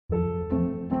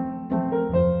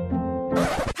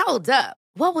Hold up.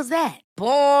 What was that?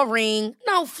 Boring.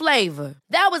 No flavor.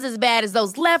 That was as bad as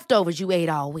those leftovers you ate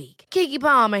all week. Keke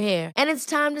Palmer here, and it's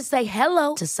time to say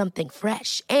hello to something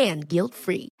fresh and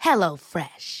guilt-free. Hello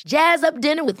Fresh. Jazz up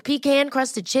dinner with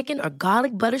pecan-crusted chicken or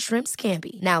garlic butter shrimp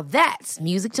scampi. Now that's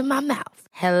music to my mouth.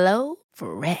 Hello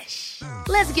Fresh.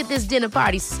 Let's get this dinner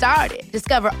party started.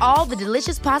 Discover all the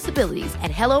delicious possibilities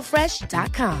at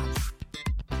hellofresh.com.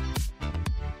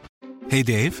 Hey,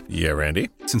 Dave. Yeah, Randy.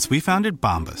 Since we founded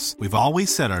Bombas, we've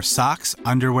always said our socks,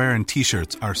 underwear, and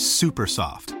T-shirts are super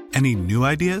soft. Any new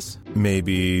ideas?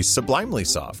 Maybe sublimely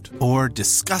soft. Or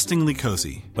disgustingly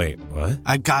cozy. Wait, what?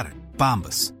 I got it.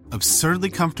 Bombas. Absurdly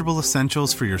comfortable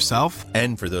essentials for yourself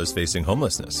and for those facing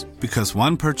homelessness. Because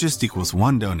one purchased equals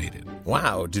one donated.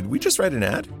 Wow, did we just write an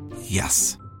ad?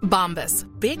 Yes. Bombas.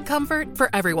 Big comfort for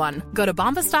everyone. Go to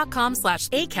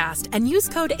bombas.com/ACAST and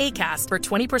use code ACAST for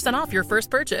 20% off your first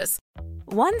purchase.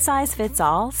 One size fits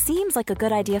all seems like a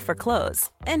good idea for clothes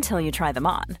until you try them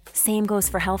on. Same goes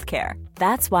for healthcare.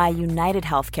 That's why United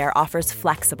Healthcare offers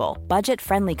flexible,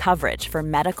 budget-friendly coverage for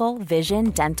medical,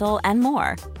 vision, dental, and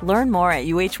more. Learn more at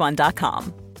uh1.com.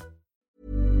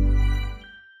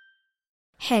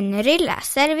 Henry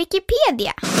läser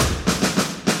Wikipedia.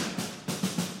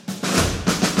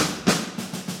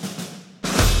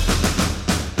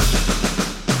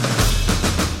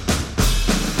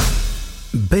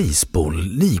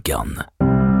 Baseballligan.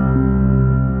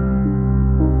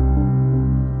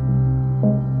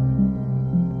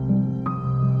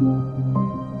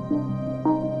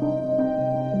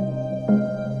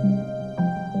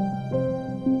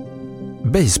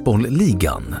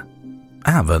 Baseballligan,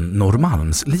 även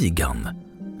Norrmalmsligan,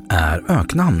 är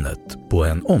öknamnet på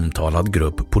en omtalad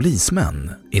grupp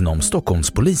polismän inom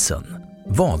Stockholmspolisen,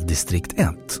 valdistrikt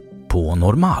 1 på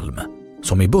Norrmalm,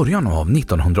 som i början av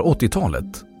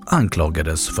 1980-talet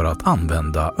anklagades för att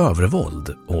använda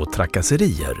övervåld och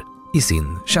trakasserier i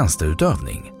sin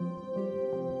tjänsteutövning.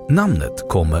 Namnet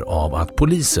kommer av att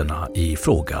poliserna i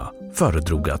fråga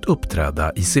föredrog att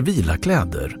uppträda i civila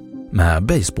kläder med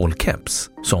baseballkeps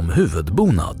som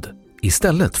huvudbonad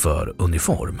istället för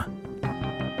uniform.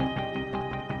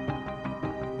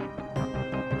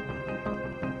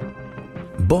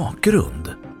 Bakgrund.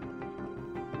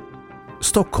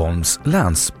 Stockholms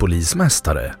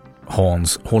länspolismästare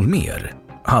Hans Holmér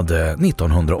hade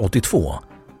 1982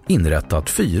 inrättat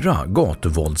 4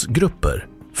 gatuvåldsgrupper,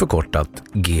 förkortat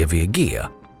GVG,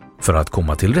 för att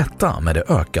komma till rätta med det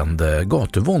ökande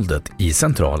gatuvåldet i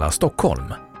centrala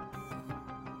Stockholm.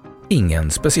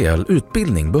 Ingen speciell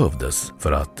utbildning behövdes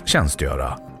för att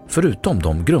tjänstgöra, förutom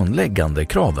de grundläggande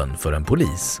kraven för en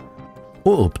polis.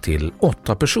 Och upp till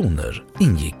 8 personer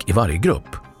ingick i varje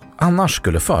grupp. Annars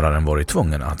skulle föraren varit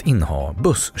tvungen att inha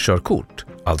busskörkort,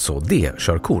 alltså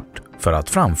D-körkort, för att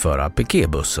framföra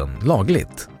piketbussen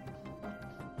lagligt.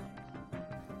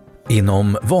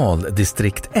 Inom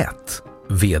valdistrikt 1,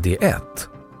 VD1,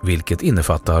 vilket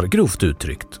innefattar grovt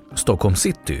uttryckt Stockholm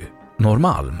city,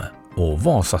 Norrmalm och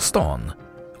Vasastan,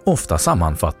 ofta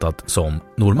sammanfattat som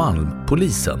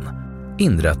Norrmalmpolisen,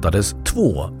 inrättades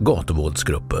 2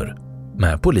 gatuvåldsgrupper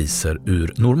med poliser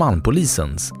ur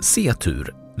Norrmalmpolisens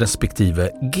C-tur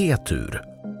respektive G-tur.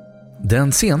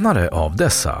 Den senare av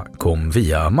dessa kom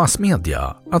via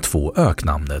massmedia att få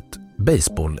öknamnet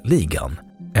Baseballligan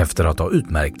efter att ha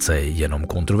utmärkt sig genom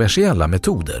kontroversiella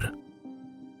metoder.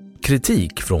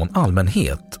 Kritik från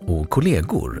allmänhet och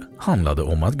kollegor handlade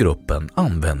om att gruppen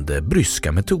använde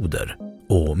bryska metoder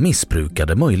och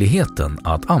missbrukade möjligheten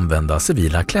att använda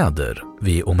civila kläder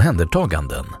vid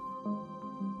omhändertaganden.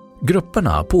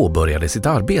 Grupperna påbörjade sitt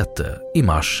arbete i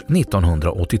mars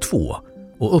 1982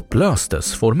 och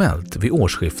upplöstes formellt vid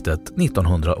årsskiftet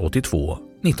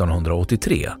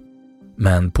 1982-1983.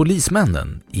 Men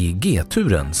polismännen i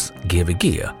G-turens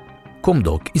GVG kom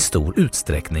dock i stor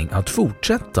utsträckning att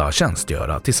fortsätta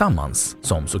tjänstgöra tillsammans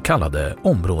som så kallade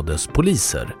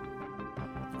områdespoliser.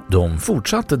 De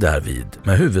fortsatte därvid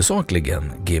med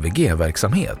huvudsakligen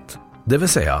GVG-verksamhet, det vill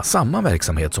säga samma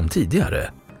verksamhet som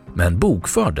tidigare, men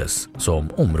bokfördes som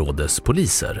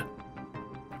områdespoliser.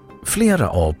 Flera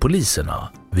av poliserna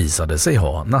visade sig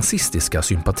ha nazistiska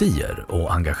sympatier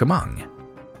och engagemang.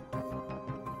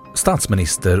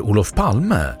 Statsminister Olof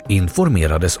Palme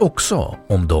informerades också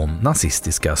om de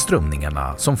nazistiska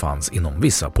strömningarna som fanns inom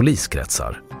vissa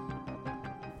poliskretsar.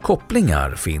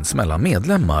 Kopplingar finns mellan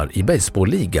medlemmar i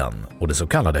baseballligan och det så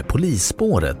kallade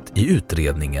polisspåret i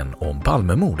utredningen om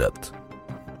Palmemordet.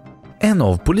 En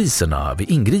av poliserna vid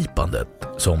ingripandet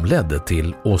som ledde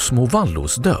till Osmo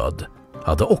Vallos död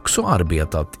hade också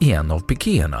arbetat i en av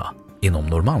pikéerna inom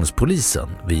Norrmalmspolisen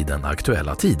vid den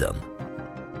aktuella tiden.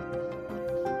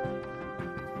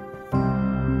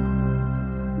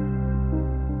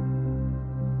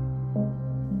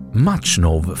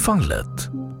 Machnov-fallet.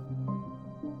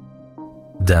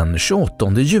 Den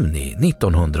 28 juni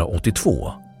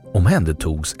 1982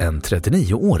 omhändertogs en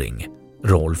 39-åring,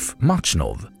 Rolf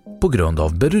Machnov, på grund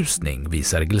av berusning vid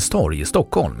Sergels torg i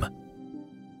Stockholm.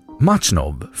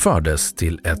 Machnov fördes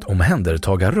till ett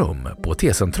omhändertagarrum på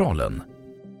T-centralen.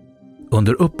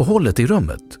 Under uppehållet i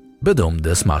rummet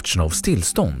bedömdes Machnovs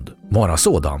tillstånd vara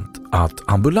sådant att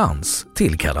ambulans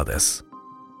tillkallades.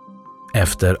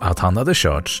 Efter att han hade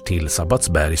körts till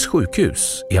Sabbatsbergs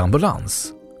sjukhus i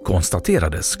ambulans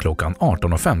konstaterades klockan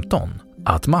 18:15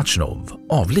 att Machnov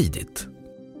avlidit.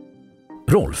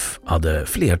 Rolf hade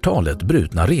flertalet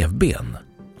brutna revben,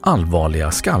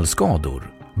 allvarliga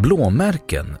skallskador,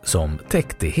 blåmärken som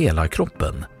täckte hela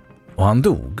kroppen och han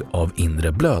dog av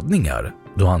inre blödningar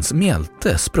då hans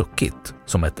mjälte spruckit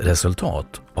som ett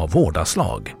resultat av hårda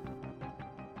slag.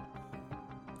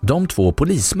 De 2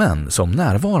 polismän som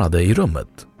närvarade i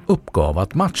rummet uppgav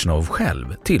att Machnov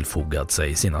själv tillfogat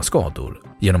sig sina skador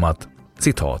genom att,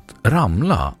 citat,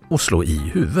 ramla och slå i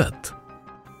huvudet.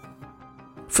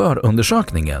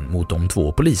 Förundersökningen mot de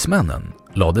 2 polismännen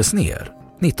lades ner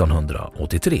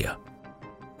 1983.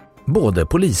 Både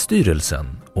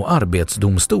polisstyrelsen och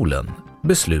arbetsdomstolen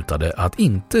beslutade att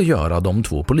inte göra de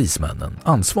 2 polismännen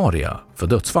ansvariga för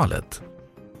dödsfallet.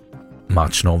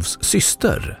 Machnovs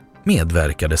syster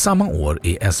medverkade samma år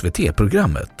i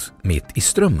SVT-programmet Mitt i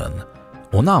strömmen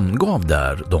och namngav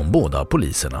där de båda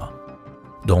poliserna.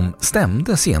 De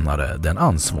stämde senare den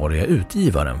ansvariga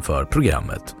utgivaren för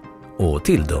programmet och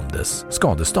tilldömdes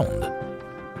skadestånd.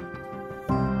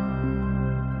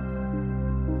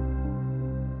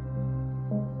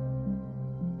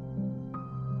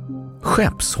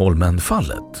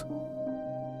 Skeppsholmen-fallet.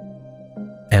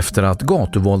 Efter att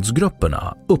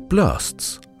gatuvåldsgrupperna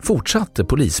upplösts fortsatte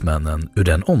polismännen ur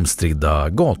den omstridda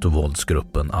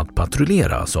gatuvåldsgruppen att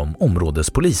patrullera som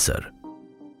områdespoliser.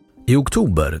 I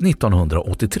oktober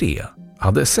 1983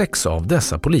 hade 6 av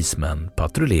dessa polismän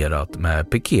patrullerat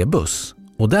med piketbuss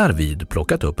och därvid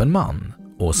plockat upp en man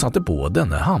och satte på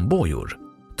denne handbojor,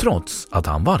 trots att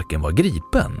han varken var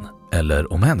gripen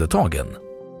eller omhändertagen.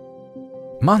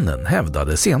 Mannen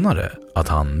hävdade senare att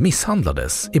han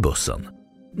misshandlades i bussen,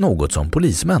 något som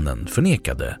polismännen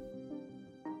förnekade.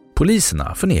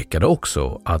 Poliserna förnekade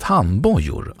också att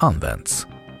handbojor använts.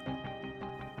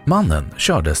 Mannen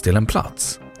kördes till en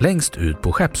plats längst ut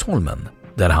på Skeppsholmen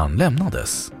där han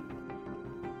lämnades.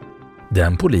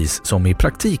 Den polis som i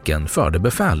praktiken förde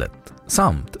befälet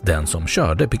samt den som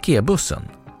körde piketbussen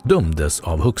dömdes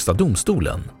av Högsta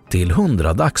domstolen till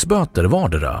 100 dagsböter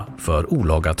vardera för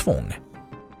olaga tvång.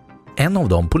 En av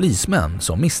de polismän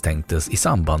som misstänktes i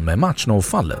samband med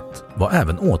Machnov-fallet var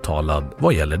även åtalad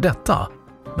vad gäller detta,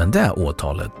 men det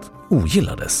åtalet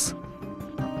ogillades.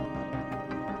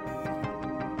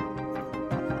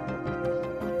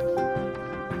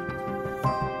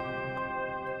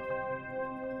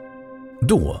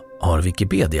 Då har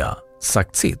Wikipedia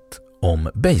sagt sitt om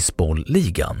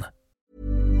baseballligan.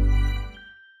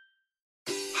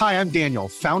 Hi, I'm Daniel,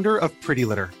 founder of Pretty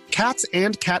Litter. Cats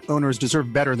and cat owners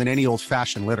deserve better than any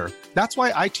old-fashioned litter. That's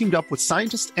why I teamed up with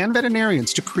scientists and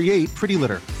veterinarians to create Pretty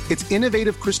Litter. Its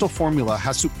innovative crystal formula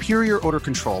has superior odor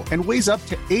control and weighs up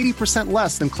to 80%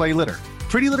 less than clay litter.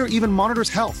 Pretty Litter even monitors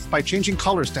health by changing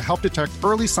colors to help detect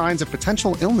early signs of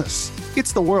potential illness.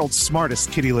 It's the world's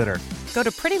smartest kitty litter. Go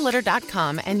to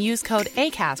prettylitter.com and use code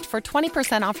ACAST for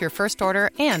 20% off your first order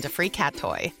and a free cat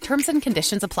toy. Terms and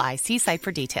conditions apply. See site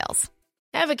for details.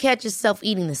 Ever catch yourself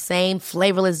eating the same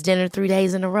flavorless dinner 3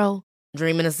 days in a row?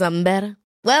 Dreaming of something better?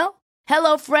 Well,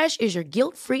 HelloFresh is your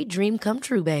guilt-free dream come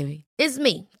true, baby. It's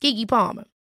me, Keke Palmer.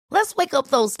 Let's wake up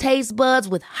those taste buds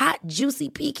with hot, juicy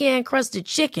pecan-crusted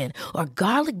chicken or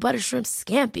garlic butter shrimp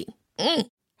scampi.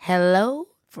 Hello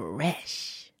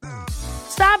Fresh.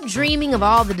 Stop dreaming of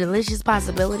all the delicious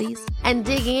possibilities and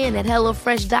dig in at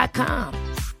HelloFresh.com.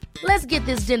 Let's get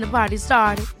this dinner party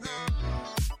started.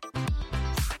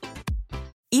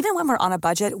 Even when we're on a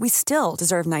budget, we still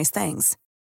deserve nice things.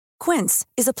 Quince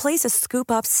is a place to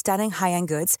scoop up stunning high-end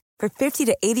goods for 50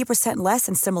 to 80% less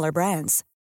than similar brands.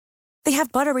 They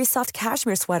have buttery soft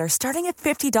cashmere sweaters starting at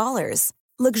 $50,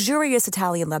 luxurious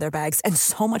Italian leather bags, and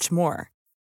so much more.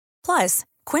 Plus,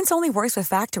 Quince only works with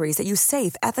factories that use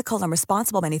safe, ethical, and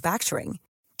responsible manufacturing.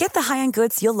 Get the high-end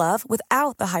goods you'll love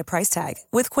without the high price tag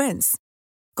with Quince.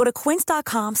 Go to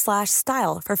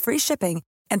quince.com/style for free shipping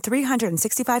and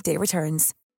 365-day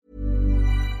returns.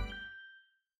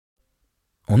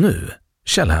 Och nu,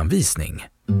 källhänvisning.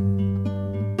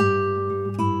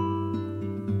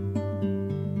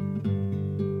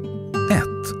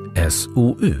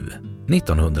 SOU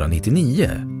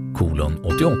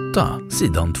 1999:88,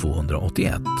 sidan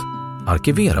 281.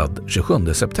 arkiverad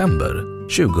 27 september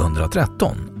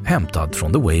 2013, hämtad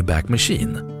från The Wayback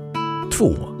Machine.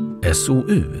 2.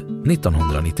 SOU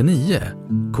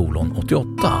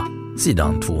 1999:88,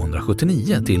 sidan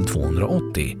 279 till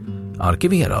 280,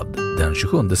 arkiverad den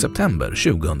 27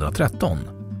 september 2013,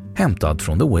 hämtad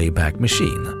från The Wayback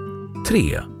Machine.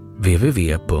 3.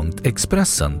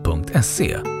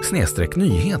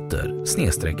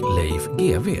 www.expressen.se/nyheter/Leif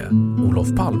GW. Olof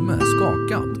Palme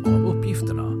skakad av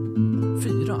uppgifterna.